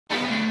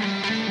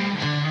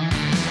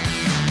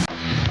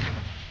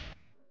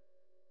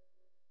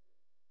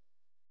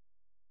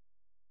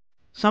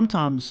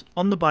Sometimes,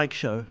 on the bike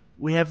show,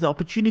 we have the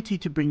opportunity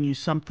to bring you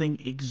something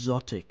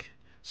exotic,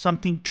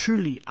 something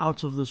truly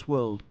out of this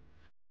world.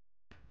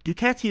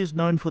 Ducati is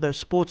known for their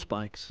sports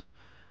bikes,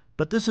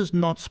 but this is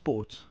not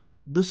sport.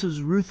 This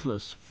is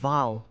ruthless,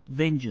 vile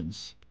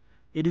vengeance.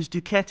 It is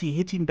Ducati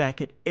hitting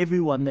back at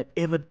everyone that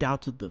ever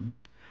doubted them.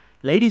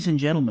 Ladies and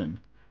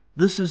gentlemen,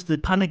 this is the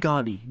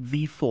Panigale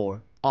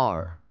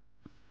V4R.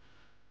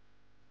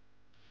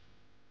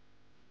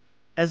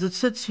 As it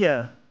sits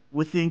here,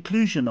 with the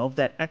inclusion of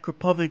that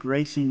Akrapovic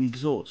racing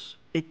exhaust,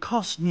 it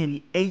costs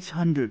nearly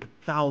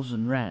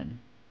 800,000 Rand.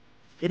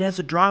 It has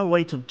a dry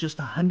weight of just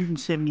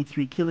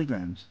 173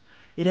 kilograms.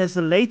 It has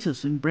the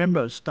latest in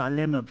Brembo's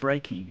Dilemma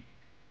braking.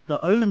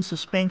 The Olin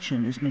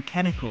suspension is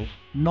mechanical,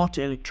 not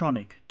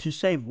electronic, to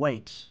save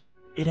weight.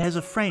 It has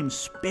a frame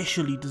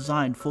specially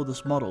designed for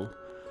this model.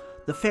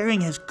 The fairing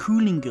has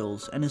cooling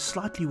gills and is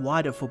slightly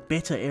wider for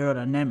better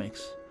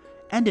aerodynamics.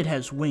 And it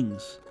has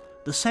wings.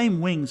 The same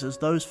wings as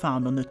those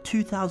found on the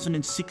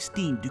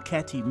 2016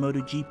 Ducati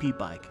MotoGP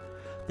bike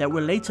that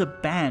were later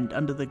banned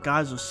under the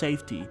guise of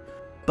safety,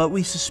 but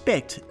we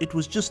suspect it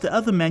was just the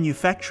other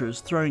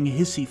manufacturers throwing a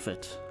hissy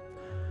fit.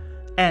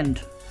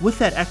 And with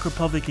that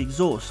Akrapovic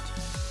exhaust,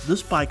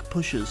 this bike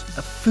pushes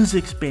a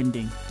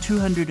physics-bending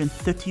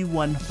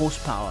 231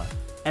 horsepower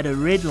at a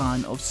red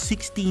line of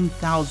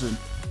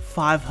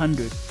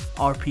 16,500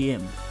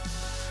 RPM.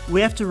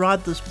 We have to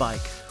ride this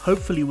bike,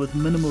 hopefully with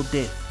minimal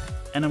death,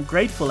 and I'm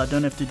grateful I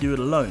don't have to do it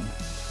alone.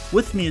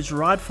 With me is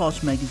Ride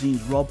Fast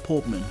Magazine's Rob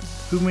Portman,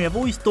 whom we have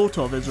always thought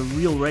of as a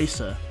real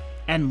racer,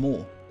 and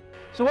more.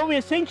 So what we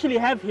essentially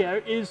have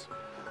here is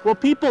what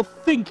people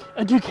think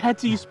a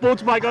Ducati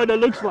sports bike owner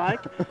looks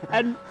like,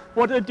 and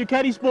what a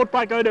Ducati sport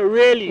bike owner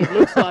really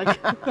looks like.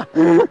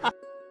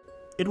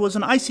 It was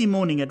an icy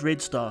morning at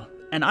Red Star,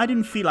 and I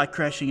didn't feel like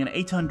crashing an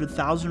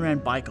 800,000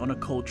 Rand bike on a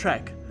cold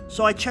track,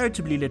 so I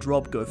charitably let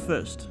Rob go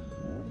first.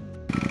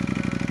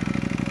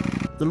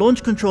 The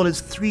launch control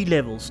has 3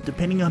 levels,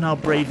 depending on how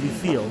brave you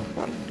feel,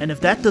 and if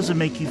that doesn't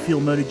make you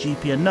feel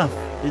MotoGP enough,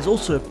 there's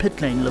also a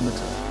pit lane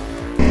limiter.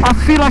 I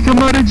feel like a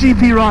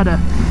MotoGP rider.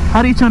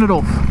 How do you turn it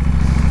off?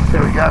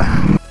 There we go.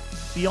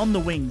 Beyond the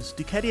wings,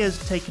 Ducati has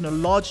taken a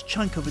large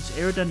chunk of its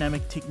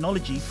aerodynamic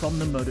technology from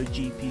the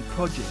MotoGP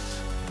project,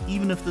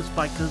 even if this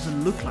bike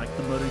doesn't look like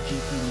the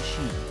MotoGP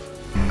machine.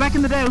 Back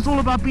in the day it was all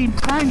about being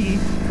tiny,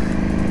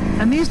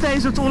 and these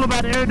days it's all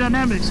about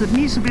aerodynamics. It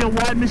needs to be a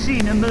wide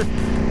machine, and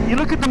you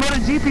look at the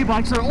MotoGP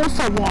bikes, they're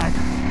also wide,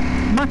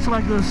 much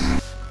like this.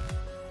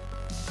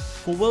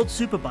 For World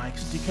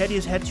Superbikes, Ducati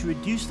has had to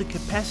reduce the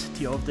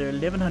capacity of their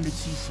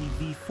 1100cc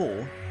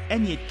V4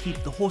 and yet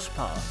keep the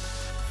horsepower.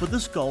 For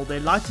this goal,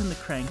 they lightened the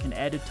crank and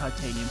added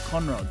titanium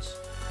conrods.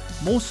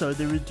 More so,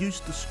 they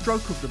reduced the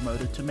stroke of the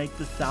motor to make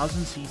the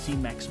 1000cc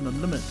maximum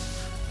limit.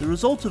 The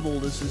result of all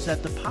this is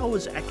that the power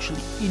is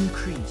actually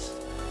increased,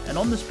 and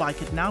on this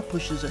bike it now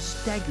pushes a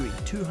staggering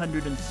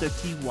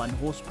 231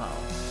 horsepower.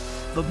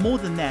 But more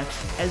than that,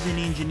 as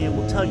any engineer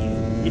will tell you,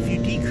 if you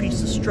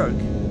decrease the stroke,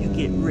 you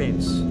get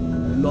revs.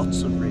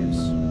 Lots of revs.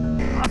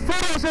 I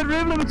thought I was at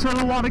rev limiter a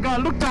little while ago. I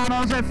looked down,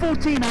 I was at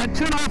 14, I had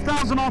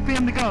 2,500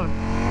 RPM to go.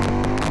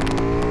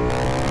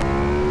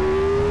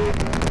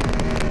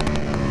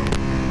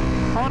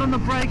 Hard on the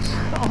brakes.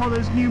 Oh,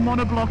 those new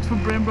monoblocks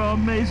from Brembo,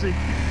 amazing.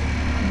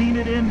 Lean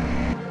it in.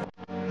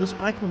 This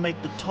bike will make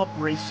the top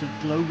racer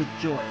glow with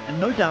joy and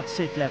no doubt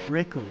set lap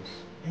records.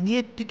 And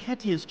yet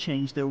Ducati has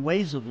changed their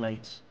ways of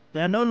late.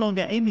 They are no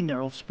longer aiming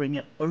their offspring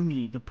at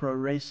only the pro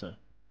racer.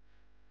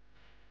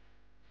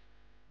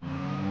 I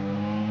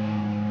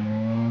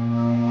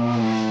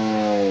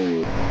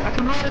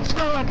can ride it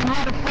slow, I can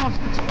ride it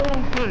fast, it's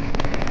all good.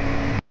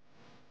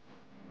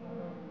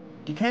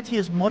 Ducati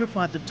has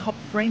modified the top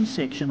frame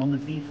section on the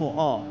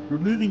V4R,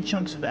 removing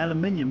chunks of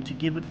aluminium to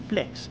give it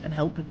flex and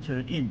help it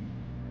turn in.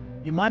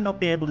 You might not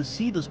be able to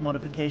see this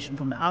modification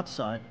from the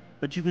outside,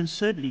 but you can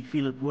certainly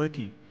feel it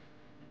working.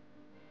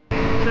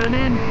 Turn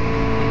in.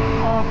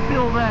 Oh,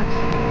 feel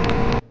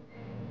that.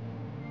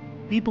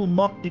 People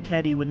mocked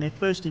Ducati when they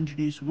first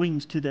introduced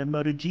wings to their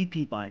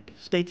MotoGP bike,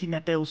 stating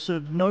that they will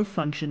serve no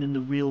function in the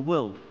real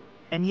world.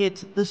 And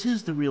yet, this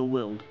is the real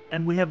world,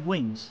 and we have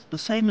wings, the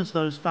same as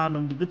those found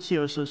on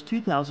Dovizioso's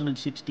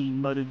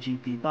 2016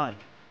 MotoGP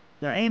bike.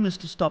 Their aim is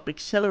to stop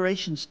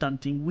acceleration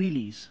stunting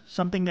wheelies,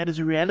 something that is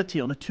a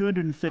reality on a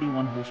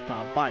 231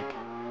 horsepower bike.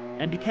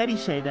 And Ducati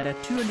say that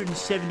at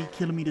 270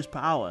 kilometers per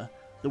hour,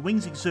 the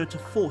wings exert a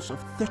force of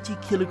 30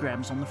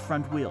 kilograms on the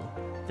front wheel.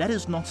 That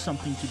is not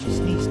something to be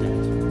sneezed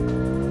at.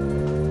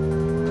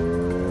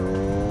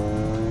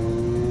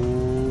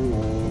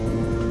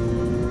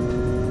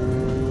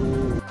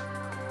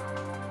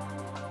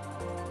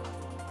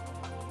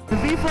 The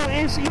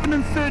V4S, even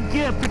in third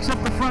gear, picks up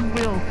the front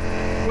wheel,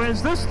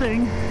 whereas this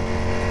thing,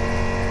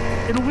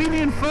 it'll wheelie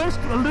in first,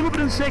 a little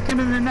bit in second,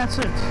 and then that's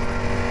it.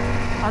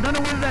 I don't know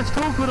whether that's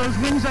torque or those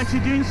wings actually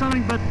doing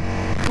something, but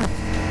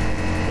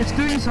it's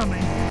doing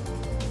something.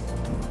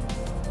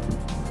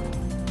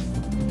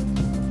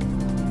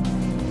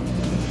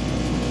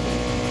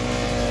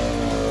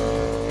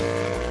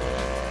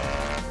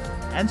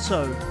 And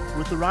so,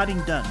 With the riding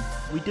done,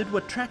 we did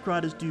what track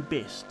riders do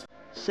best: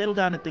 settle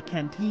down at the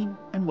canteen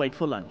and wait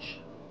for lunch.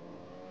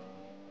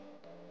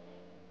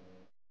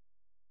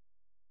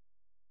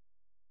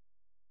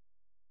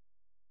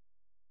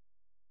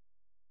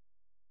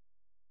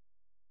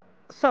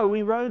 So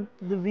we rode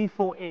the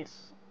V4S,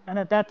 and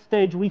at that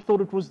stage we thought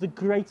it was the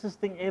greatest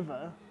thing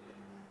ever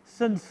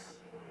since,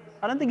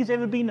 I don't think it's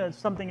ever been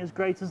something as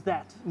great as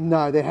that.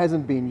 No, there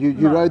hasn't been. You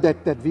No. rode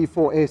that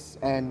V4S,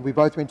 and we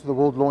both went to the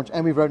world launch,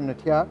 and we've ridden it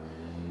here.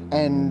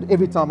 And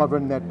every time I've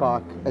ridden that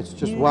bike, it's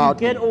just You wild.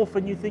 get off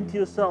and you think to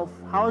yourself,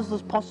 how is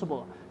this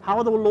possible? How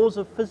are the laws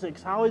of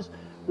physics? How is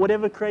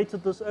whatever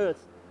created this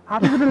earth? How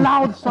does it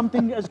allow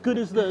something as good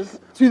as this?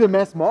 To the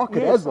mass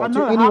market as well, I to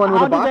know. anyone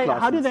with a bike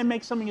How do license. they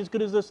make something as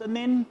good as this? And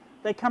then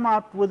they come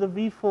out with a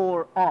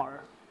V4R.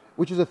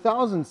 Which is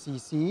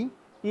 1000cc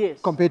Yes.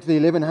 compared to the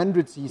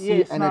 1100cc,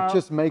 Yes, and now- it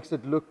just makes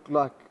it look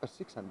like a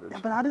 600.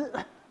 But how does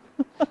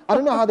I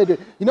don't know how they do it.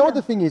 You know what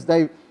the thing is?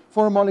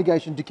 For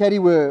homologation, Ducati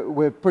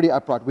were pretty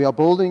upright. We are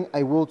building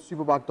a World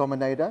Superbike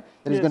Dominator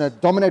that is Yes. going to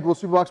dominate World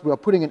Superbikes. We are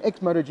putting an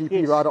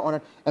ex-MotoGP Yes. rider on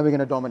it, and we're going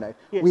to dominate.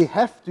 Yes. We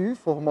have to,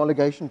 for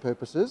homologation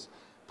purposes,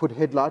 put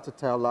headlights, a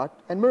tail light,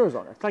 and mirrors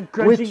on it. It's like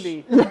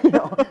grudgingly.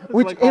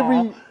 Which like,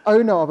 every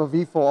owner of a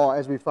V4R,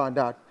 as we found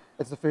out,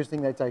 it's the first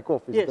thing they take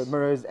off is Yes. the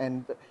mirrors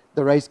and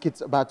the race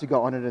kits about to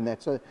go on it and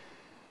that. So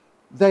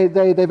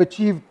they've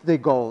achieved their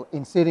goal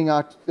in setting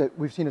out.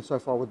 We've seen it so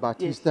far with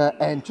Bautista,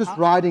 and just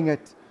riding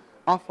it.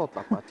 I felt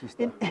like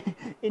Bautista.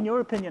 In your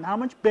opinion, how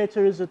much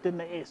better is it than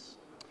the S?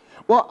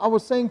 Well, I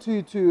was saying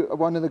to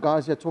one of the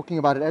guys here talking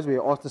about it as we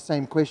asked the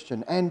same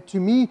question, and to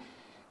me,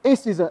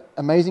 S is an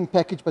amazing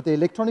package, but the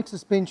electronic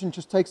suspension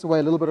just takes away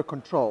a little bit of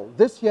control.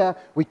 This year,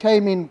 we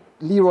came in,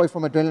 Leroy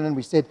from Adrenaline, and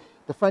we said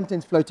the front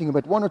end's floating a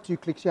bit, 1 or 2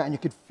 clicks here, and you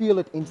could feel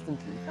it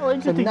instantly. Well, So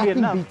interestingly nothing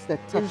enough, beats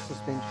that touch is-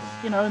 suspension.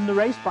 You know, in the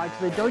race bikes,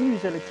 they don't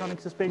use electronic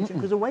suspension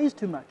because it weighs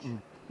too much. You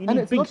And need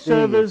it's big not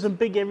there servers yet. and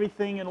big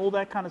everything and all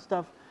that kind of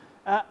stuff.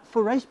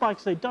 For race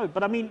bikes, they don't.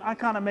 But I mean, I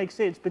kind of make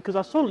sense because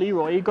I saw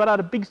Leroy. He got out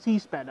a big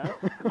C-spanner.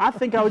 I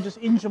think I would just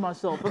injure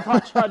myself if I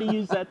tried to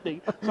use that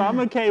thing. So I'm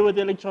okay with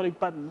the electronic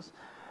buttons.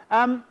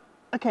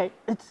 Okay,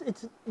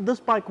 it's this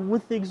bike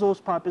with the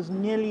exhaust pipe is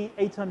nearly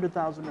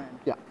 800,000 rand.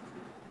 Yeah.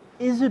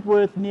 Is it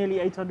worth nearly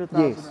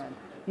 800,000 Yes. rand?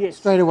 Yes.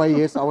 Straight away,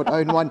 yes, I would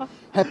own one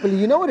happily.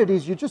 You know what it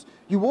is?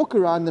 You walk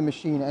around the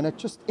machine, and it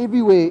just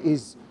everywhere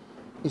is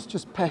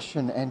just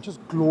passion and just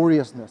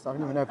gloriousness. I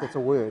don't even know if that's a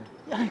word.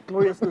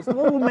 Gloriousness.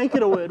 Well, we'll make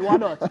it a word. Why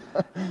not?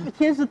 But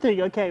here's the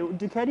thing. Okay,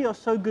 Ducati are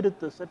so good at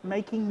this, at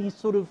making these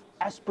sort of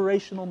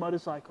aspirational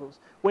motorcycles.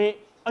 Where,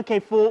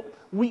 okay,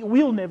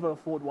 we'll never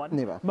afford one.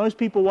 Never. Most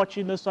people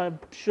watching this, I'm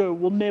sure,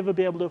 will never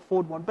be able to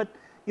afford one. But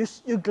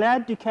you're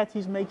glad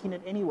Ducati's making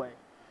it anyway.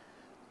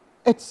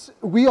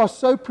 We are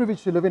so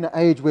privileged to live in an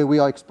age where we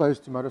are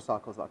exposed to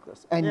motorcycles like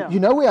this. And Yeah. you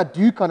know where I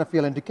do kind of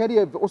feel, and Ducati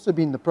have also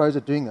been the pros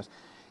at doing this.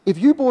 If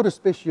you bought a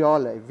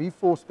Speciale,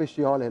 V4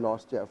 Speciale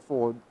last year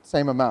for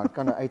same amount,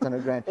 kind of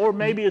 800 grand, Or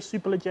maybe a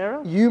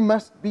Superleggera. you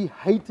must be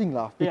hating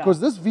life Yeah. because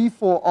this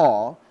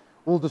V4R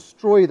will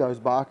destroy those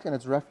bikes, and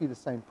it's roughly the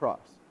same price.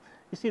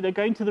 You see, they're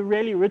going to the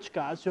really rich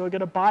guys who are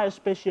going to buy a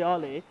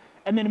Speciale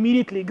and then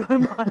immediately go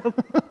and buy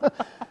a...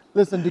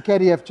 Listen,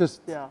 Ducati have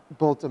just Yeah.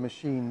 built a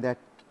machine that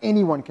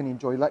anyone can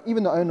enjoy. Like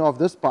even the owner of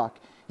this bike,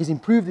 he's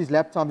improved his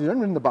lap times. He's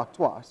only ridden the bike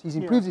twice. He's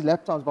improved his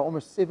lap times by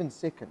almost 7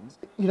 seconds.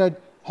 You know,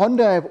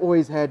 Honda have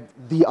always had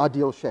the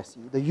ideal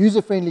chassis, the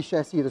user-friendly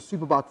chassis, the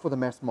superbike for the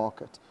mass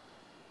market.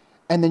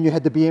 And then you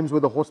had the BMs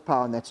with the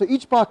horsepower and that. So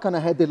each bike kind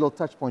of had their little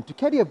touch point.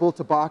 Ducati have built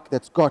a bike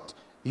that's got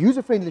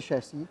user-friendly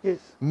chassis, Yes.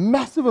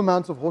 massive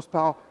amounts of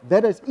horsepower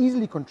that is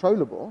easily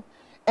controllable,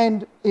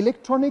 and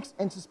electronics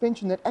and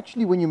suspension that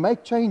actually when you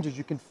make changes,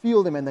 you can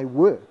feel them and they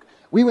work.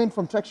 We went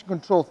from traction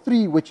control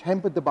 3, which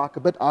hampered the bike a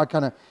bit. I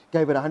kind of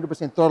gave it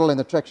 100% throttle and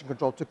the traction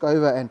control took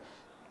over and,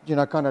 you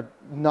know, kind of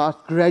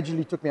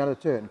gradually took me out of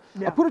the turn.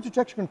 Yeah. I put it to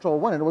traction control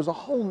 1 and it was a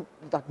whole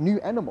like new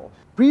animal.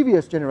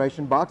 Previous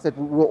generation bikes that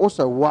were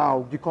also,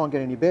 wow, you can't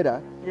get any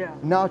better. Yeah.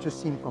 Now it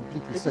just seemed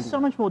completely There's silly. just so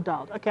much more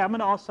doubt. Okay, I'm going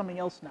to ask something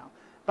else now.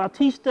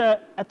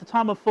 Bautista, at the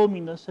time of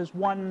filming this, has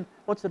won,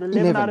 what's it,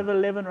 11 out of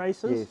 11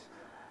 races? Yes.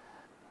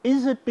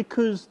 Is it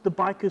because the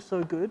bike is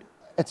so good?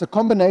 It's a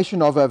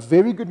combination of a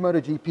very good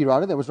MotoGP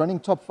rider that was running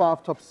top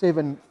 5, top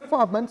 7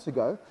 5 months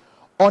ago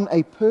on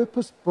a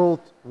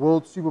purpose-built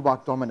World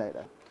Superbike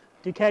Dominator.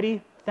 Ducati,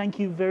 thank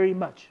you very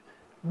much.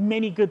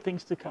 Many good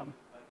things to come.